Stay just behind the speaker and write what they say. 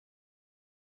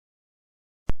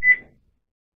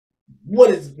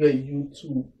What is good,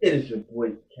 YouTube? It is your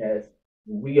boy Cass.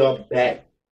 We are back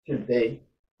today.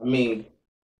 I mean,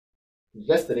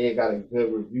 yesterday I got a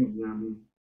good review, you know what I mean?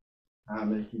 How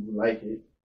many people like it?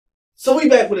 So we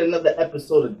back with another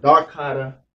episode of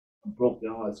Darkata, A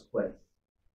Broken Heart's Quest.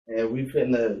 And we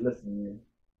finna, listen, man.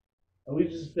 And we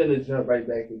just finna jump right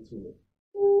back into it.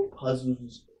 Ooh, puzzles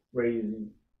is crazy.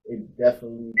 It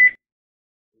definitely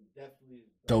is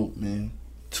dope, man.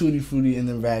 Tutti Frutti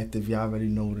Interactive, y'all already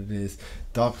know what it is.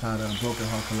 Darkata, Broken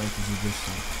Heart Collector's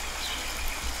Edition.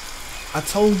 I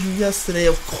told you yesterday,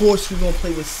 of course we're gonna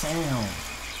play with sound.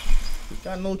 We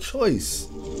got no choice.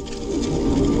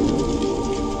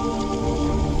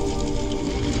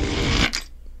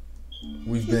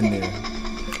 We've been there.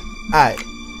 Alright,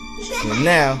 so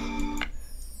now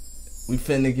we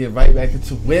finna get right back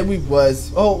into where we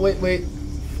was. Oh, wait.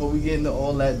 Before we get into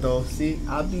all that though, see,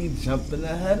 I be jumping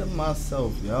ahead of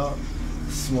myself, y'all.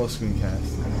 Small screencast.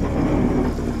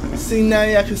 See, now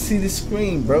y'all can see the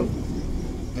screen, bro. You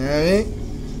know what I mean?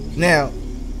 Now,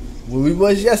 where we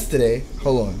was yesterday,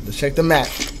 hold on, let's check the map.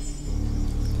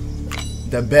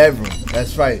 The bedroom,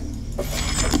 that's right.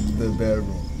 The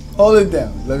bedroom. Hold it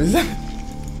down, let me see.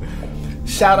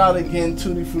 Shout out again,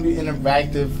 Tutti Frutti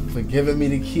Interactive, for giving me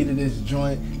the key to this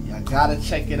joint. Y'all gotta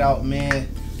check it out, man.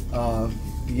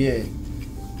 Yeah,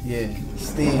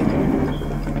 Steam,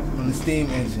 on the Steam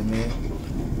engine, man.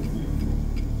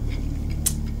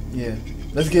 Yeah,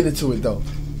 let's get into it though.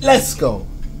 Let's go.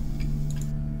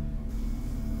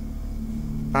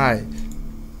 Alright,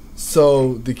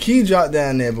 so the key dropped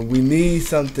down there, but we need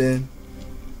something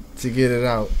to get it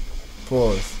out.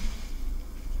 Pause.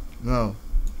 No.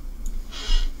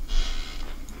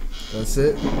 That's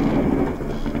it.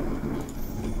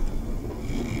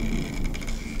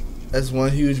 That's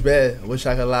one huge bed. I wish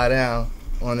I could lie down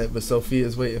on it, but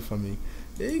Sophia's waiting for me.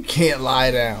 You can't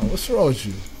lie down. What's wrong with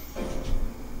you?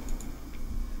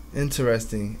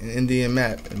 Interesting. An Indian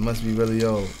map. It must be really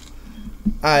old.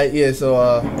 Alright, yeah, so,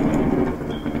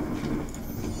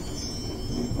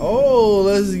 oh,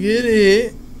 let's get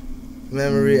it.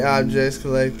 Memory objects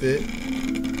collected.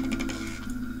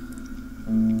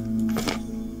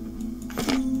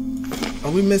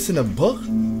 Are we missing a book?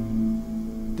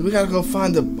 Do we gotta go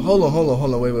find the... Hold on,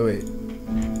 wait.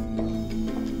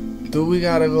 Do we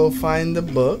gotta go find the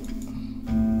book?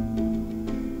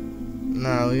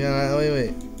 No, we gotta...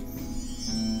 Wait.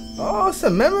 Oh, it's a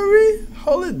memory?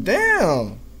 Hold it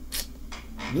down.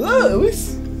 Look, we...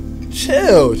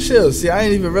 Chill. See, I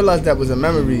didn't even realize that was a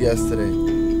memory yesterday.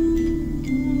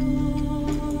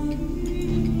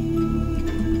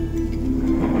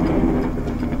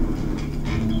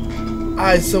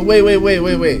 Alright, so wait.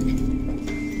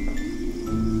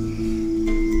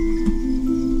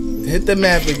 Hit the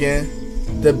map again.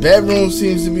 The bedroom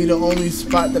seems to be the only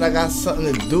spot that I got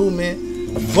something to do, man.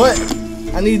 But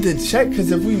I need to check, because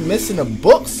if we missing a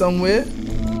book somewhere,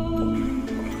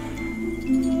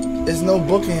 there's no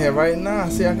book in here right now.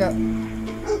 See, I got...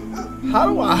 How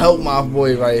do I help my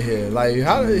boy right here? Like,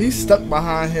 how did he's stuck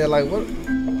behind here? Like, what?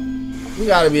 We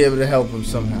gotta be able to help him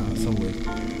somehow, somewhere.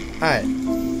 Alright.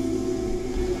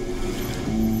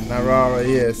 Not raw right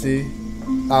here, see?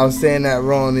 I was saying that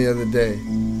wrong the other day.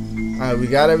 Alright, we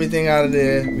got everything out of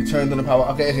there. We turned on the power.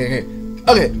 Okay.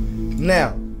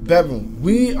 Now, bedroom.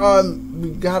 We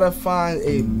gotta find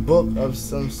a book of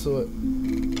some sort.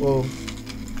 Well,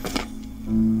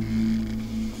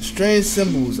 strange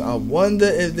symbols. I wonder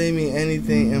if they mean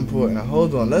anything important.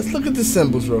 Hold on. Let's look at the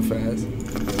symbols real fast.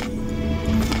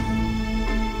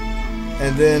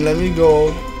 And then let me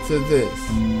go to this.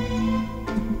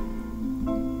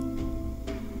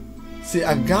 See,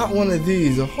 I got one of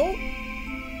these.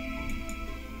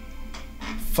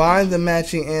 Find the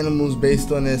matching animals based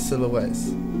on their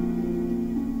silhouettes.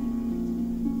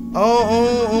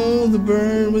 Oh, the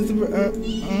bird with the bird.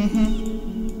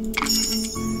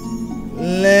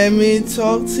 Let me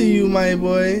talk to you, my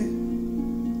boy.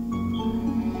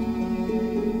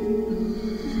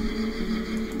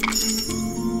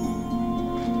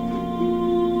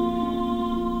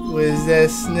 Where's that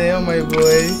snail, my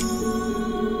boy?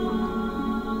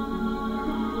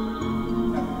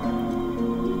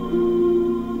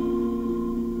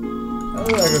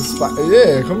 Like a spider.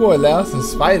 Yeah, come on now, it's a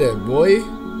spider, boy.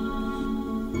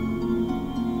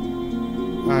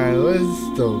 Alright, what's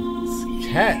the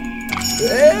cat?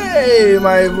 Hey,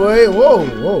 my boy.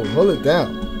 Whoa, hold it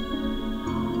down.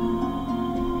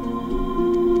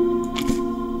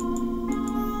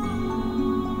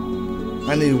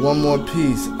 I need one more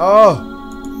piece. Oh!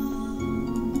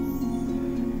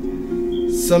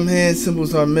 Some hand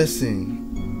symbols are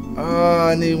missing. Oh,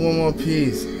 I need one more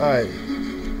piece. Alright.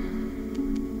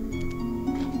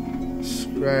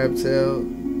 crab tail,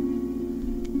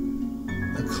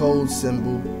 a code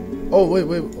symbol. Oh, wait.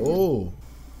 Oh,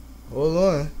 hold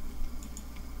on.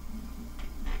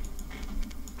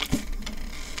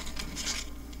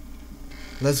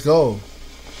 Let's go.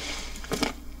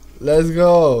 Let's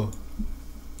go.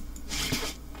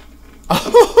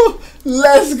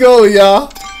 Let's go,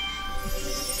 y'all.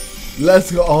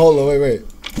 Let's go. Oh, hold on, wait.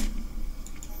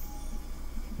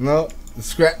 No, the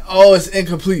scratch. Oh, it's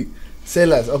incomplete. Say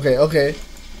less. Okay.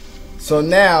 So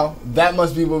now that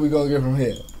must be what we're gonna get from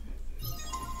here.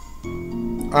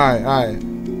 All right.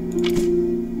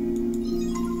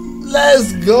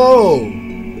 Let's go.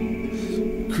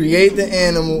 Create the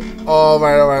animal. All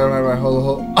right. Hold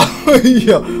on.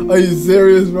 Yo, are you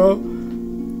serious, bro?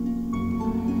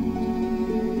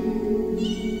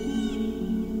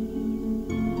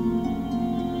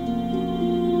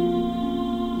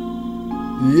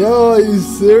 Yo, are you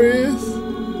serious?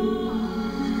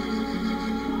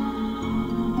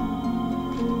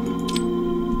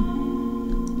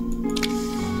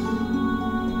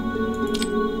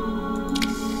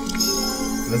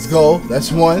 Let's go.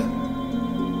 That's one.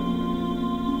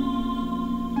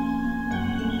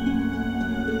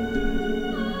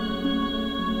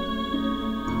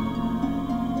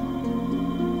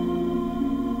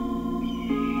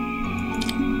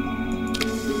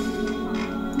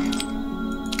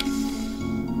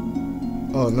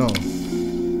 Oh no.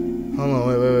 Hold on,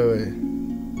 wait.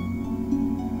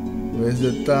 Where's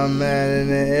the thumb man in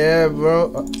the air,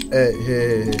 bro? Hey.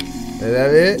 Is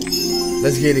that it?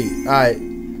 Let's get it.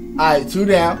 Alright, two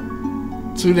down.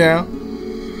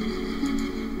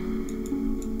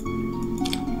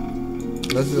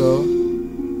 Let's go.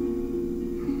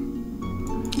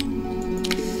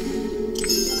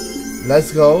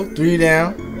 Let's go. 3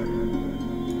 down.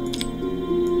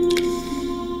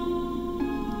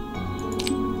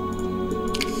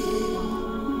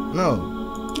 No.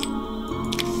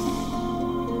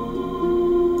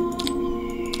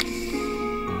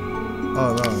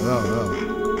 Oh,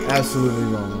 no. Absolutely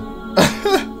wrong.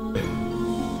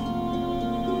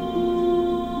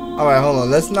 Alright, hold on.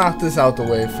 Let's knock this out the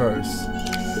way first.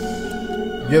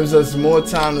 Gives us more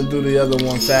time to do the other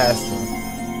one faster.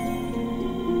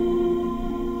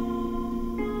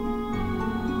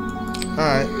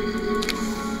 Alright.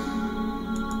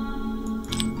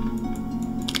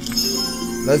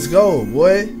 Let's go,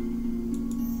 boy.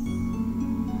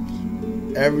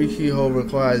 Every keyhole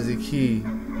requires a key.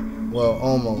 Well,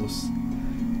 almost.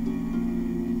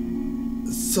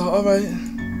 So, alright.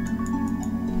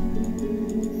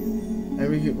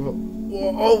 Every key.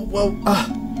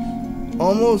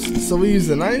 Almost. So we use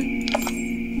the knife?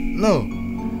 No.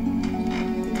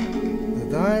 The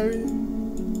diary?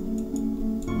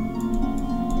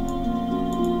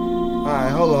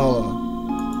 Alright, hold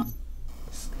on.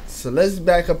 So let's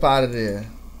back up out of there.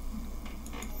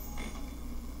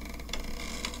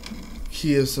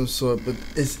 Key of some sort, but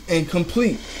it's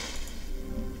incomplete.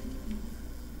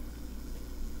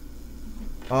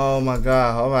 Oh my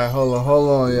god. Alright, hold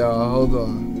on, y'all. Hold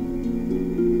on.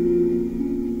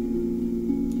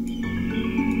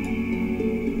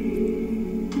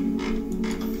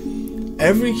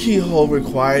 Every keyhole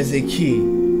requires a key.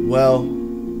 Well,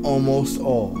 almost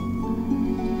all.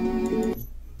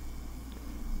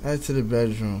 Add to the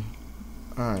bedroom.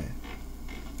 Alright.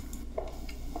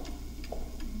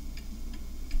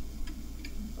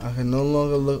 I can no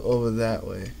longer look over that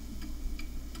way.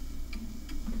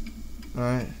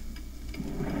 Alright.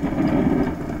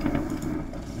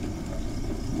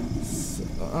 So,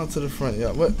 out to the front,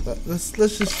 yeah. What? Let's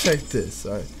just check this.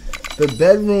 Alright. The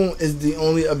bedroom is the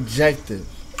only objective.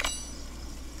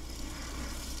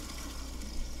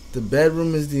 The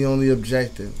bedroom is the only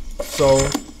objective. So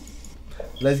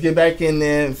let's get back in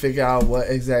there and figure out what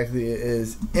exactly it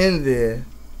is in there.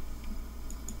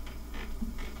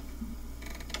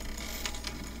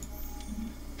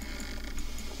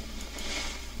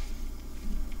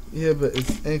 Yeah, but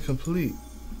it's incomplete.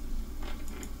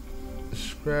 The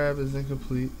scribe is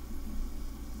incomplete.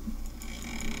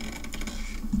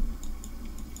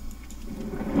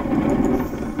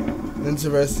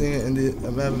 Interesting,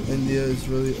 a map of India is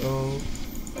really old.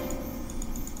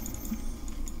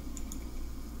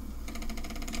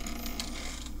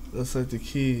 Looks like the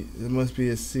key. There must be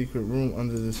a secret room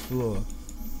under this floor.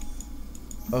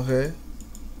 Okay.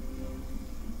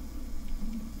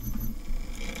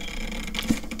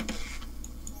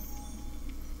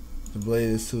 The blade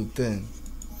is too thin.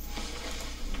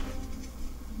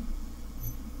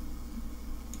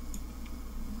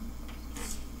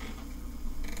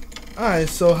 Alright,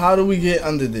 so how do we get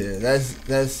under there?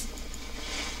 That's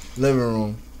living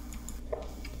room.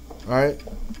 Alright.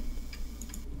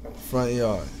 front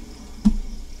yard.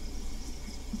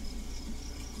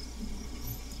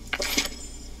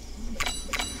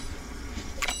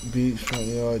 Beach, front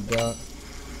yard, dock,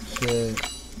 shed,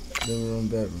 living room,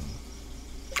 bedroom.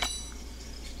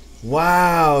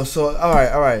 Wow. So,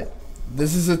 all right.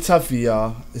 This is a toughie,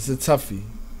 y'all. It's a toughie.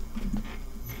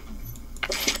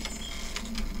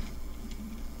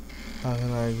 How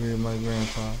can I agree with my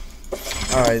grandpa?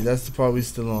 All right, that's the part we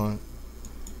still on.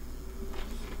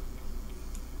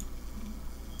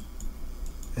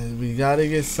 And we gotta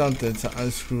get something to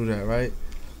unscrew that, right?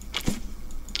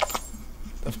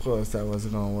 Of course, that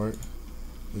wasn't gonna work.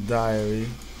 The diary.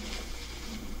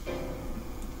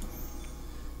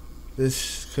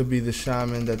 This could be the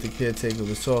shaman that the caretaker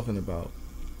was talking about.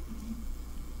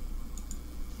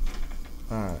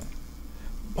 Alright.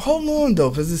 Hold on though,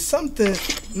 cause it's something.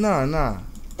 Nah.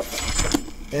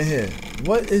 In here.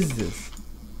 What is this?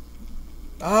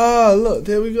 Ah, look,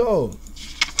 there we go.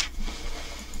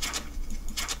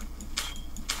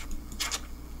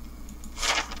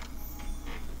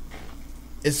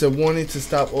 It's a warning to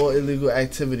stop all illegal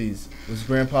activities. Was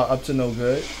Grandpa up to no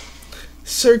good?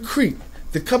 Sir Creek,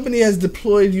 the company has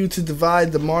deployed you to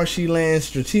divide the marshy land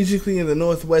strategically in the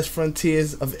northwest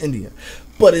frontiers of India.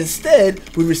 But instead,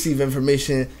 we receive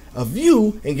information of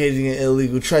you engaging in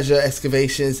illegal treasure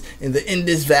excavations in the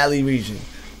Indus Valley region.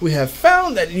 We have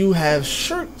found that you have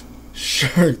shirked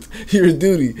your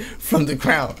duty from the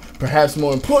crown, perhaps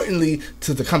more importantly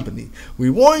to the company. We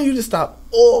warn you to stop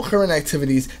all current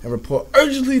activities and report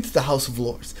urgently to the House of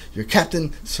Lords. Your Captain,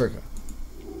 Surga.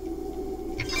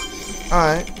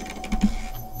 Alright.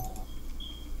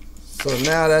 So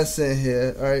now that's in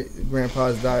here. Alright,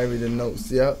 Grandpa's diary, the notes.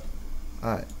 Yep.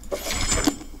 Alright.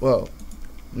 Well,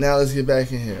 now let's get back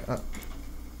in here.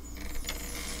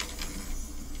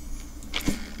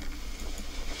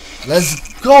 Let's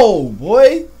go,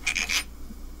 boy.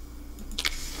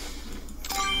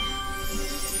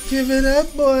 Give it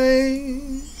up, boy.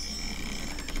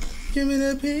 Give me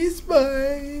that piece,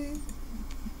 boy.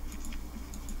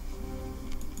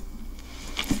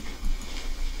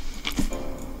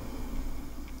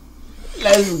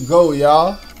 Let's go,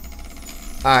 y'all.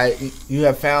 Alright, you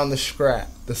have found the scarab.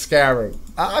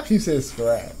 I keep saying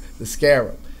scarab. The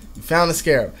scarab. You found the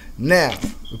scarab. Now,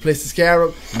 replace the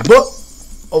scarab. Book.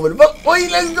 Over the book. Boy,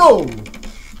 let's go.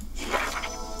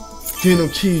 Get them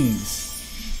keys.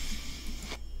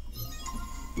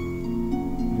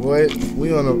 Boy,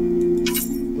 we on a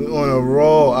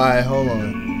roll. Alright, hold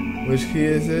on. Which key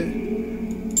is it?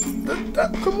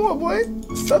 Come on, boy.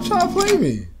 Stop trying to play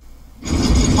me.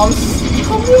 Come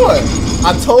on.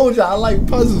 I told you I like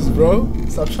puzzles, bro.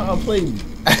 Stop trying to play me.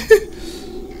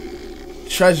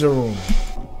 Treasure room.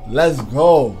 Let's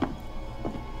go.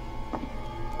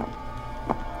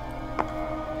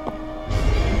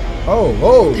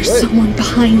 There's someone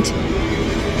behind.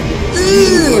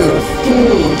 You're a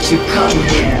fool to come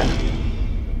here.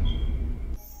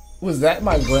 Was that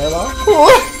my grandma?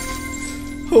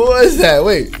 Who was that?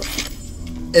 Wait.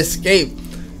 Escape.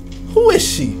 Who is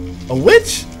she? A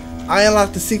witch? I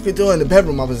unlocked the secret door in the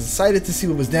bedroom. I was excited to see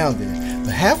what was down there.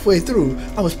 But halfway through,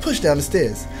 I was pushed down the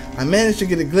stairs. I managed to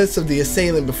get a glimpse of the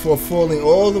assailant before falling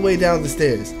all the way down the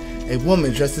stairs. A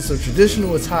woman dressed in some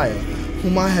traditional attire,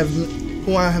 whom I have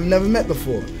never met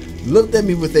before, looked at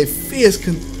me with a fierce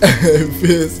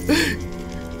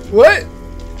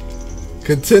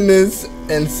countenance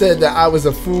and said that I was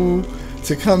a fool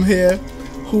to come here.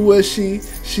 Who was she?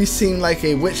 She seemed like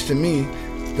a witch to me.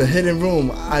 The hidden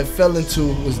room I fell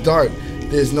into was dark.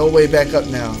 There's no way back up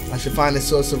now. I should find a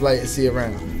source of light and see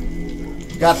around.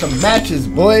 Got some matches,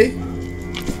 boy.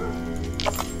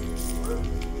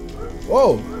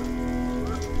 Whoa.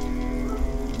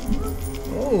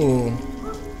 Oh.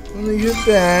 Let me get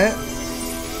that.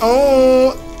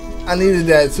 Oh, I needed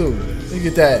that too. Let me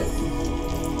get that.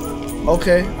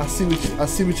 Okay, I see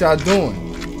what y'all doing.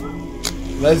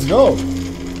 Let's go.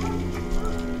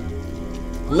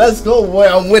 Let's go, boy.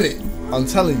 I'm with it. I'm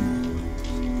telling you.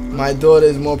 My daughter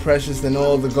is more precious than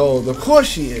all the gold. Of course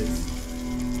she is.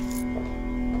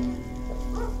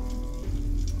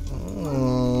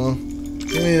 Oh,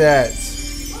 give me that.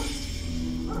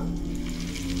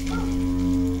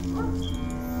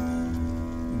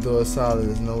 The door is solid.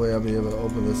 There's no way I'll be able to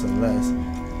open this unless.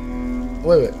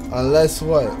 Wait. Unless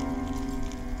what?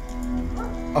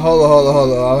 Hold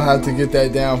on. I'll have to get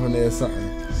that down from there or something.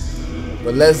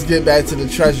 But let's get back to the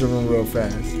treasure room real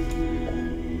fast.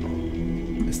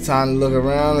 It's time to look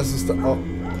around. Oh,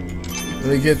 let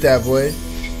me get that, boy.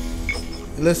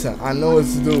 Listen, I know what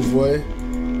to do, boy.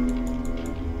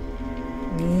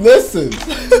 Listen.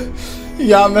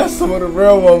 Y'all messing with a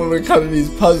real one when it comes to these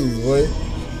puzzles, boy.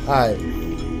 Alright.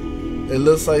 It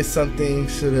looks like something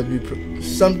should be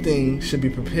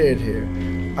prepared here.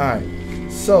 All right.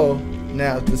 So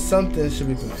now, if the something should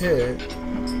be prepared,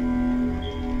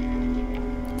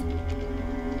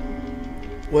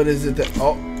 what is it that?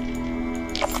 Oh.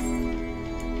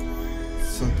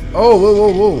 Something. Oh,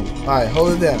 whoa. All right,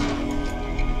 hold it down.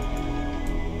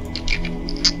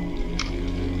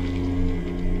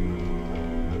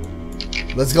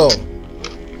 Let's go.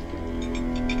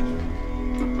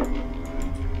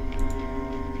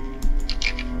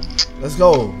 Let's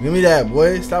go. Give me that,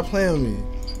 boy. Stop playing with me.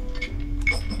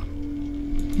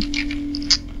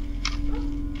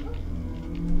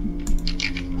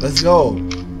 Let's go.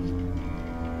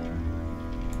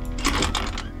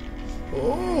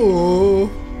 Oh.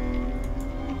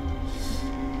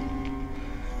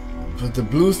 Put the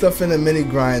blue stuff in the mini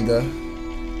grinder.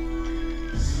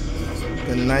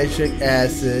 The nitric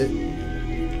acid.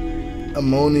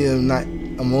 Ammonium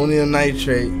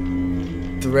nitrate.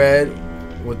 Thread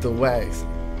with the wax.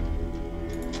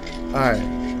 Alright.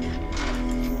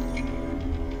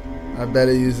 I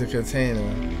better use a container.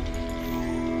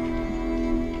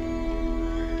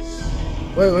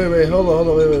 Wait, hold on,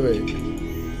 wait.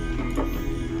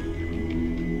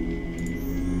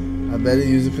 I better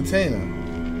use a container.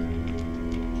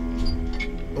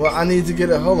 Well, I need to get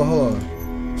a, hold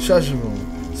on. Treasure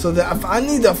room. So that if I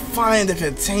need to find a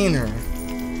container.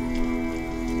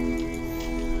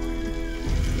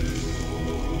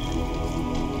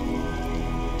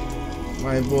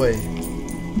 My boy.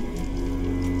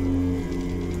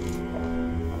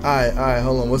 Alright,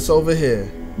 hold on. What's over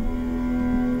here?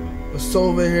 What's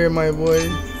over here, my boy?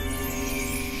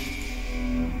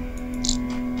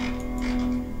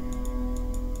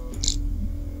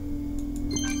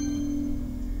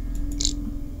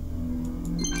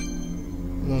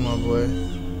 Come on, my boy.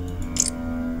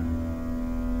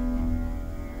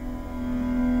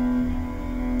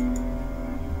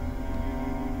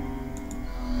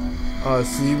 Oh,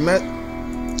 so you met.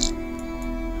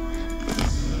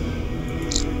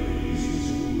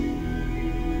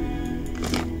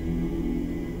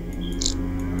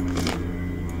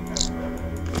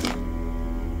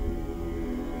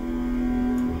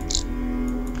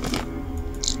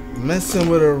 Messing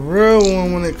with a real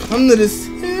one when it comes to this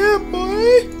here,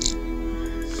 boy.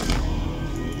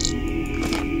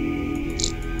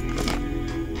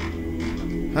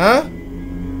 Huh?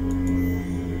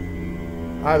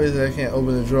 Obviously, I can't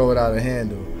open the drawer without a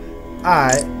handle.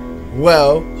 Alright.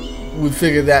 Well, we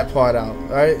figured that part out,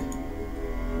 right?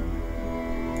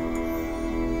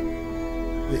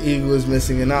 The eagle is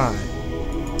missing an eye.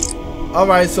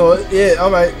 Alright, so, yeah,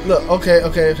 alright. Look,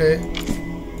 okay.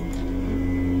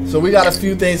 So we got a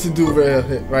few things to do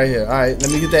right here. Alright, let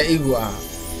me get that eagle eye.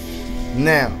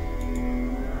 Now.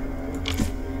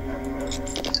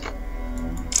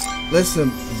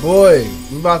 Listen, boy,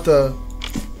 we about to...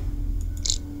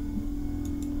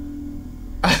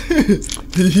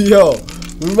 Yo,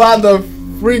 we about to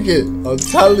freak it. I'm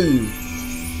telling you.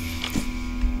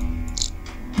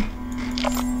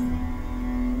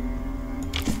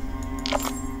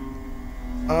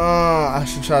 I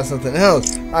should try something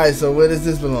else. Alright, so where does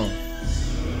this belong?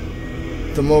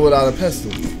 The more without a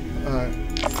pestle. Alright.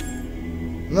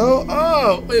 No?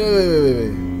 Oh,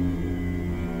 wait.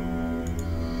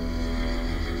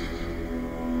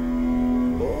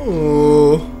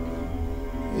 Oh.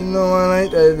 You know I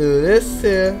like to do this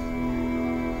here.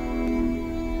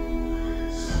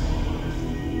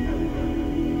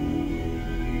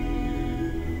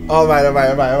 Alright,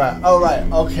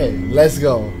 okay, let's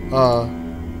go.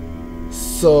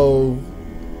 So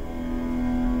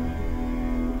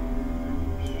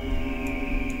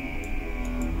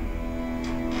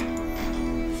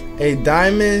a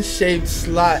diamond-shaped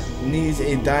slot needs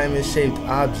a diamond-shaped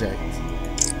object.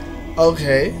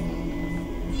 Okay.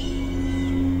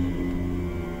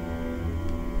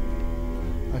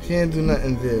 I can't do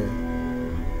nothing there.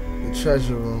 The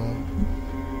treasure room.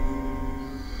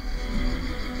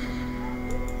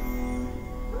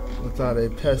 Without a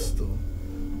pestle.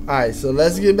 Alright, so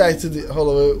let's get back to the...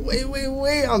 Hold on,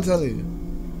 wait, I'm telling you.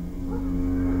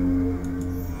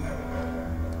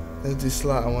 Empty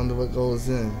slot, I wonder what goes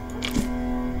in.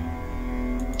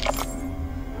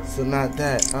 So not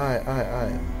that. Alright.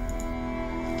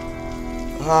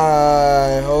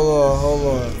 Alright, hold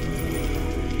on.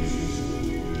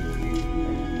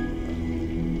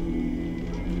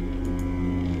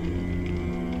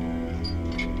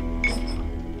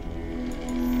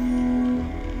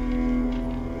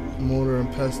 Mortar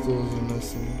and pestles are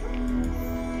missing.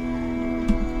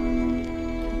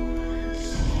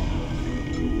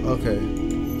 Okay,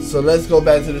 so let's go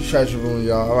back to the treasure room,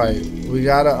 y'all. All right, we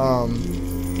gotta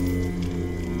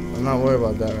I'm not worried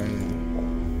about that right now.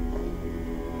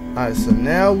 Alright, so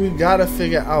now we gotta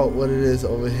figure out what it is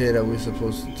over here that we're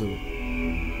supposed to do.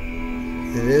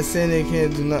 They're saying they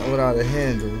can't do nothing without a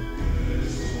handle.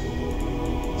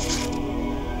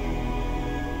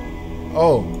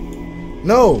 Oh.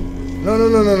 No.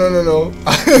 No.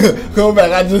 Go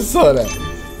back, I just saw that.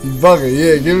 You bugging,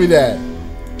 yeah, give me that.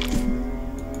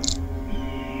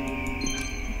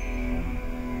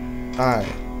 Alright.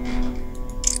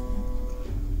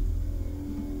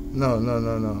 No.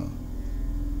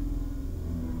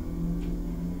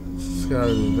 Just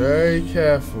gotta be very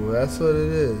careful. That's what it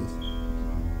is.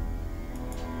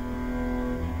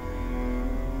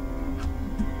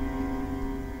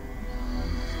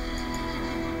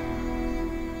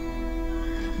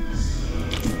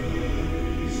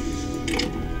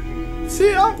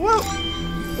 See, well,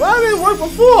 why didn't it work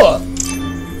before?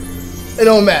 It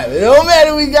don't matter. It don't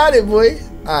matter. We got it, boy.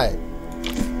 Alright.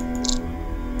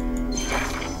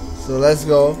 So let's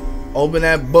go. Open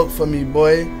that book for me,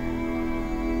 boy.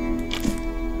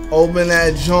 Open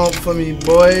that jump for me,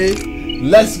 boy.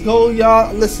 Let's go,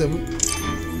 y'all. Listen,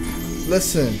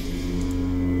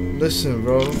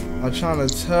 bro. I'm trying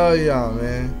to tell y'all,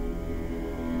 man.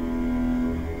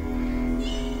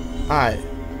 Alright.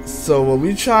 So what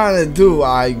we trying to do,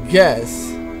 I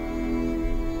guess,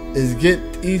 is get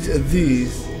each of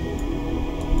these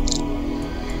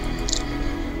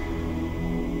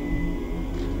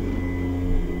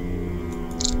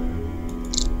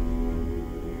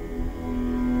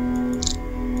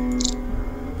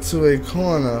to a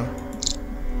corner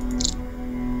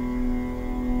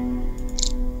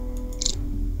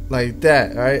like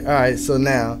that, right? Alright, so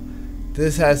now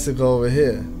this has to go over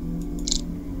here.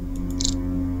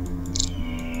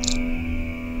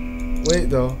 Wait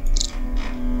though.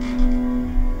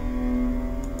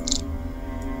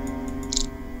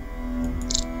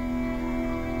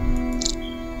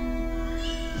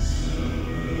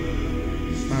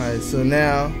 Alright, so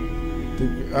now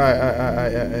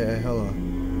alright, hold on.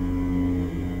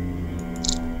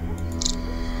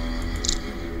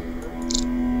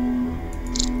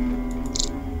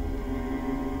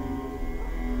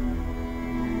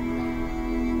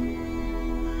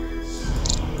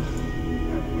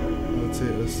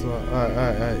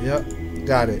 Alright, yep,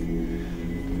 got it.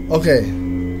 Okay,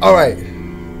 alright.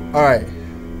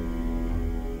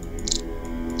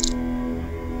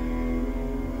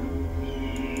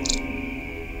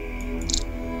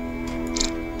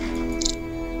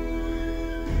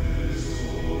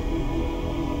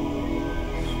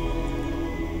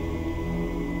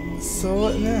 So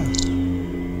what now?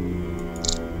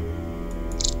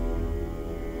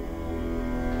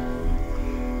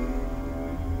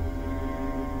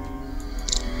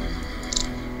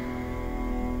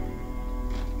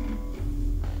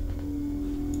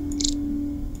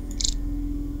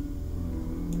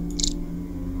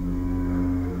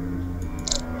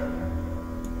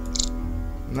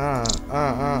 Nah,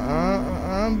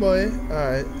 boy.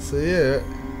 Alright, so yeah.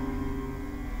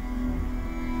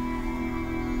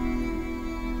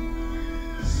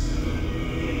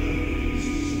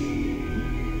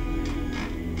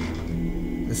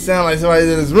 It sounds like somebody's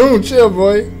in this room. Chill,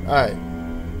 boy. Alright.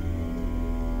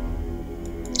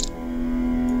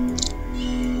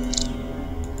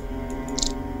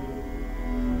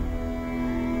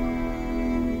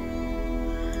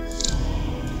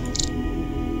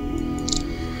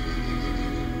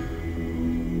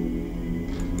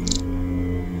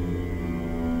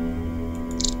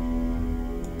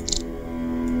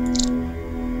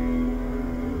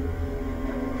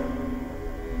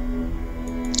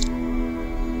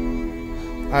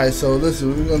 Alright, so listen,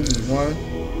 we're gonna do one.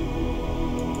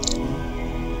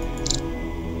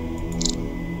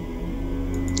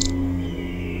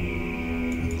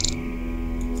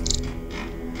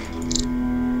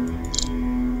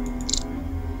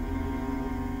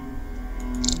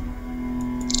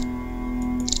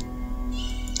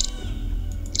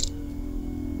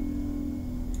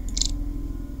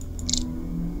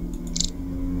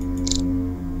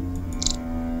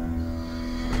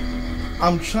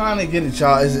 I'm trying to get it,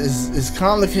 y'all. It's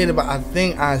complicated, but I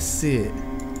think I see it.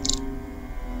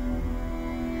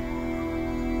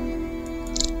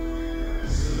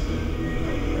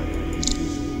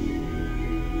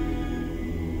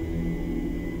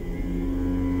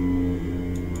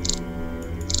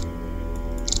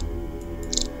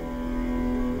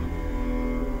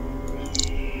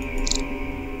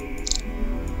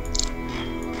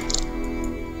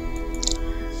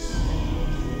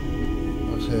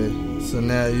 Okay, so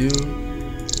now you.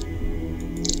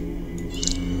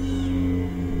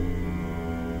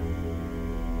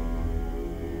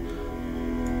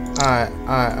 Alright.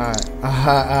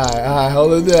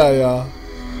 Hold it down, y'all.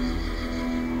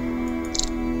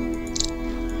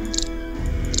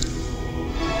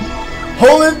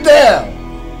 Hold it down.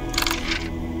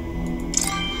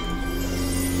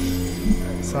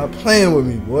 Stop playing with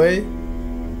me, boy.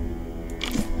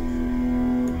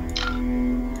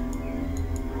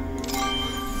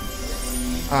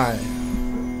 Alright.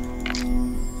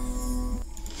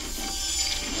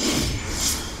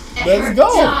 Let's go.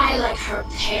 Die like her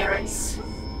parents.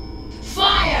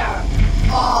 Fire!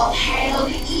 All hail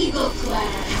the Eagle Clan.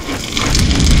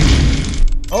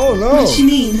 Oh no. What does she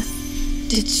mean?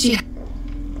 Did she?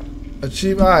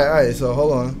 Achieve. Alright. So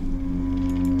hold on.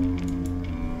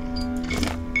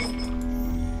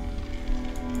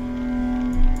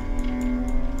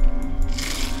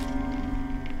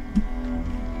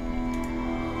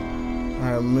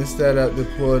 Alright, mix that up. The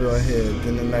pour it on here.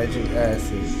 Then the nitric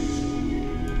acid.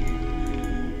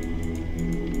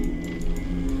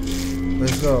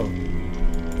 Let's go.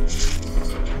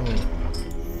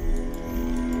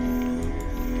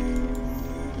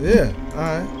 Yeah,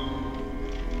 alright.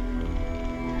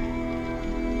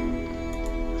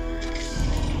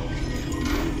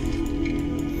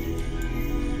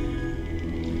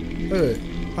 Good.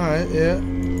 Alright, yeah.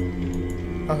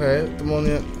 Okay,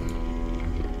 ammonia.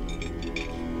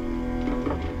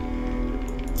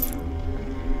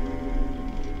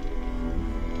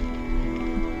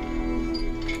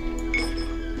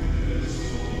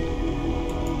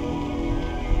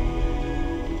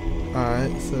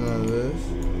 Alright, so none of this.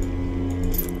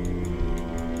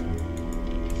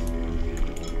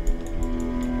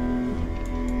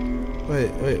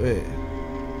 Wait.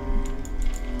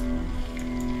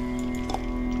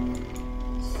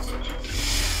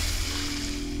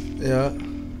 Yeah.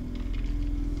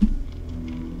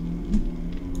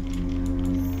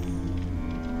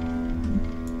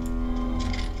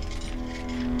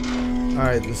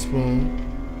 Alright, the spoon.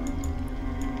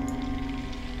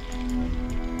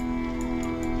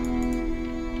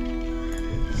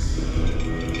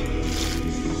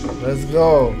 Let's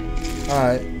go.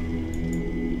 Alright.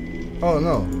 Oh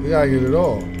no, we gotta get it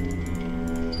all.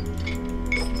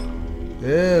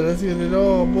 Yeah, let's get it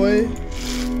all, boy.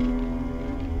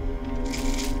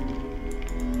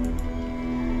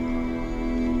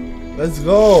 Let's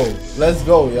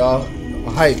go, y'all.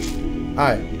 Hype.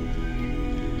 Alright.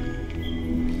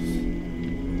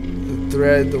 The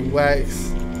thread, the wax.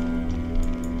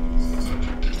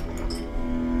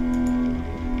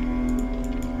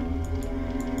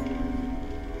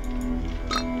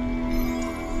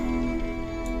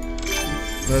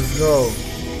 Let's go.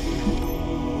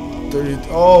 30.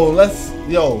 Oh,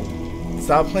 yo.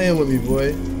 Stop playing with me,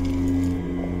 boy.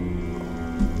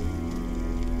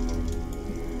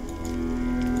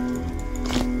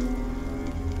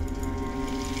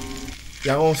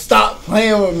 Y'all gonna stop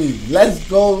playing with me. Let's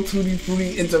go to the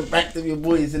Fruity Interactive. Your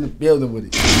boy is in the building with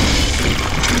it.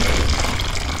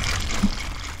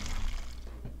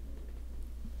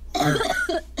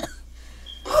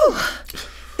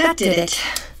 That did it.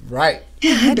 Right.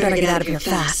 Yeah, I'd better get out of here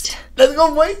fast. Let's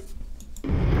go, boy.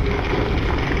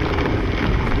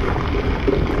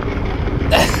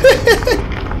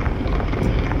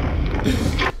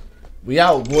 We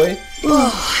out, boy.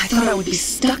 Oh, I thought I would be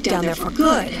stuck down there for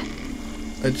good.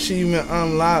 Achievement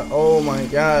unlocked. Oh my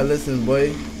god, listen,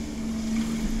 boy.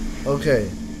 Okay.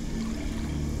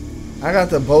 I got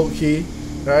the boat key,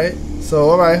 right? So,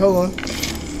 alright, hold on.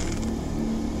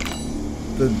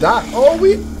 The dock. Oh,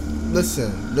 we.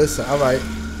 Listen, alright.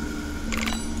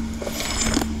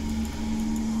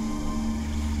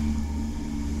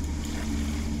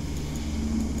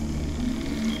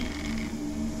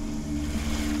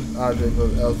 This object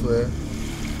goes elsewhere.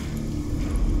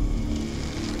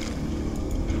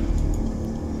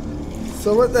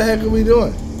 So what the heck are we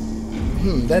doing?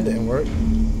 That didn't work.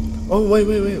 Oh, wait,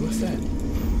 what's that?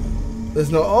 There's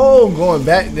no, oh, going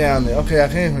back down there. Okay, I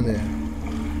came from there.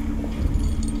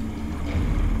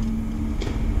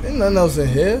 Ain't nothing else in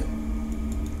here.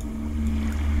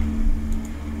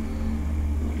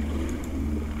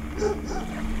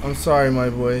 I'm sorry, my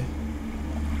boy.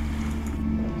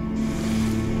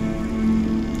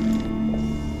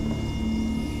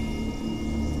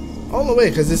 Oh no, wait,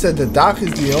 because it said the dock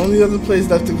is the only other place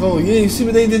left to go. Yeah, you see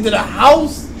what they did to the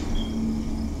house?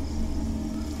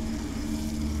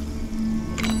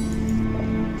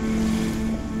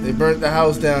 They burnt the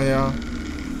house down, y'all.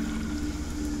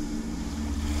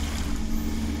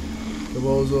 The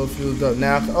rolls all fused up.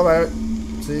 Now, alright.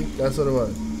 See, that's what it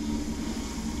was.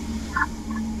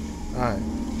 Alright,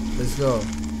 let's go.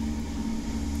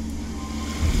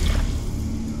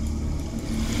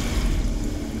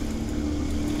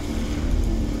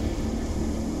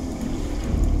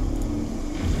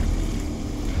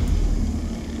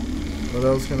 What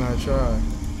else can I try?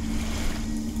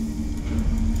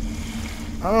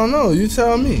 I don't know. You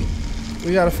tell me.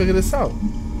 We gotta figure this out.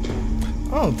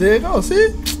 Oh, there it goes. See?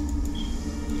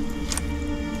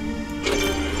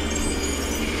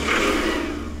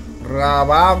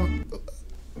 Raramba.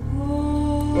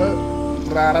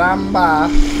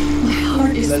 My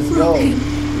heart is Let's broken. go.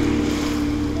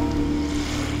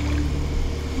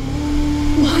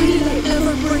 Why did I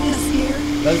ever bring us here?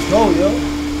 Let's go,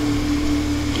 yo.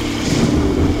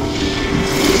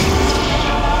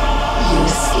 You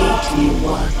escaped me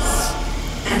once,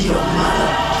 and your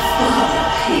mother and father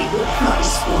paid the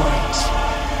price for it.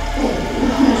 Oh,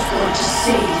 who's going to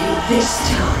save you this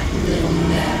time, little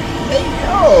Mary? Hey,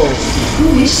 yo. Who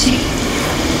is she?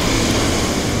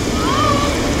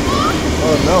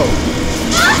 Oh, no.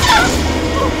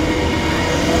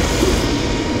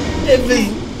 If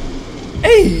it's...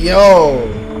 Hey, yo.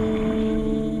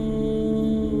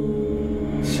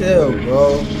 Chill,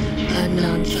 bro.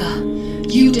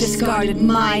 Anantha, you discarded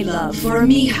my love for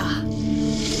Amiha.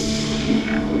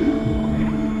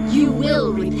 You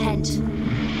will repent.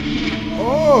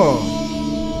 Oh.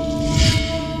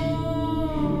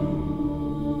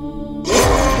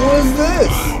 What is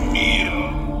this?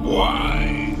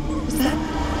 Why? Was that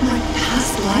my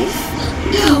past life?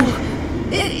 No,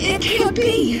 it can't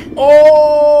be.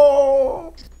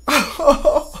 Oh.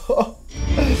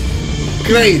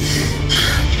 Grace.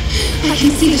 I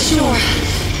can see the shore.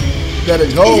 Gotta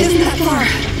go. It isn't that far.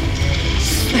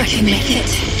 I can make it.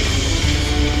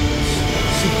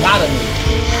 She got me.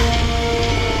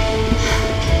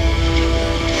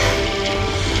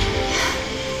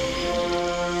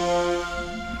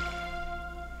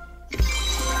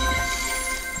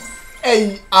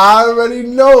 Hey, I already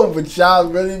know, but y'all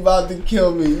really about to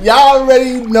kill me. Y'all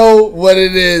already know what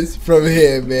it is from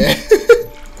here, man.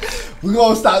 We're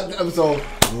gonna stop the episode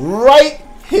right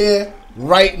here,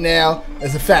 right now.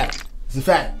 It's a fact. It's a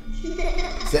fact.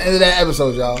 It's the end of that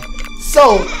episode, y'all.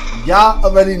 So, y'all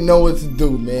already know what to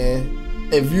do, man.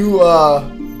 If y'all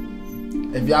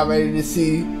ready to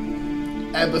see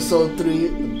episode 3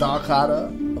 of Darkata,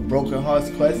 A Broken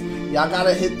Heart's Quest, y'all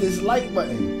gotta hit this like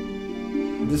button.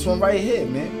 This one right here,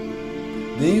 man.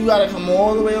 Then you gotta come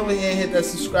all the way over here and hit that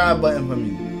subscribe button for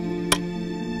me.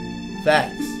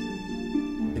 Facts.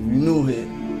 If you new here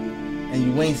and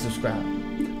you ain't subscribed.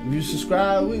 If you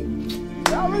subscribe,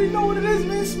 y'all already know what it is,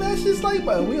 man. Smash this like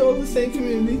button. We all in the same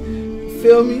community.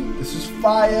 Feel me? This was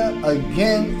fire.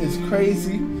 Again, it's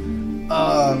crazy.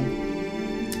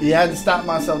 You had to stop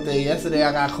myself there. Yesterday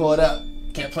I got caught up.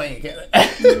 Kept playing.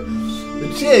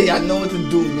 But yeah, y'all know what to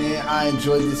do, man. I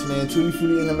enjoyed this, man. Tutti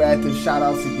Frutti Interactive. Shout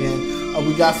outs again.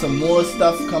 We got some more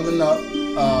stuff coming up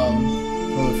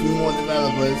from a few more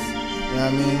developers. You know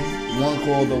what I mean? One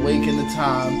called Awaken the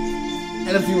Time.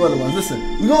 And a few other ones. Listen,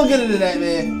 we're going to get into that,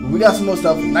 man. But we got some more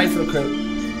stuff. Knife for the Crypt.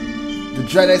 The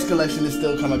Dread X collection is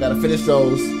still coming. I got to finish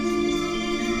those.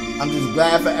 I'm just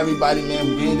glad for everybody, man.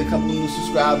 We gained a couple new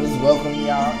subscribers. Welcome,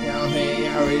 y'all. You know what I'm saying?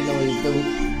 Y'all already know what to do.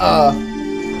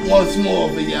 Once more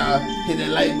for y'all, hit that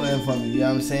like button for me, you know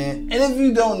what I'm saying? And if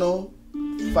you don't know,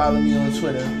 follow me on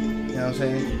Twitter, you know what I'm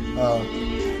saying?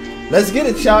 Let's get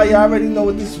it, y'all. Y'all already know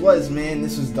what this was, man.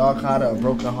 This was Darkata, A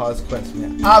Broken Heart's Quest,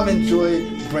 man. I've enjoyed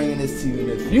bringing this to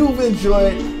you. And if you've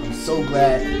enjoyed, I'm so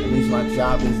glad. At least my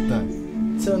job is done.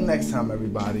 Until next time,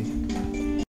 everybody.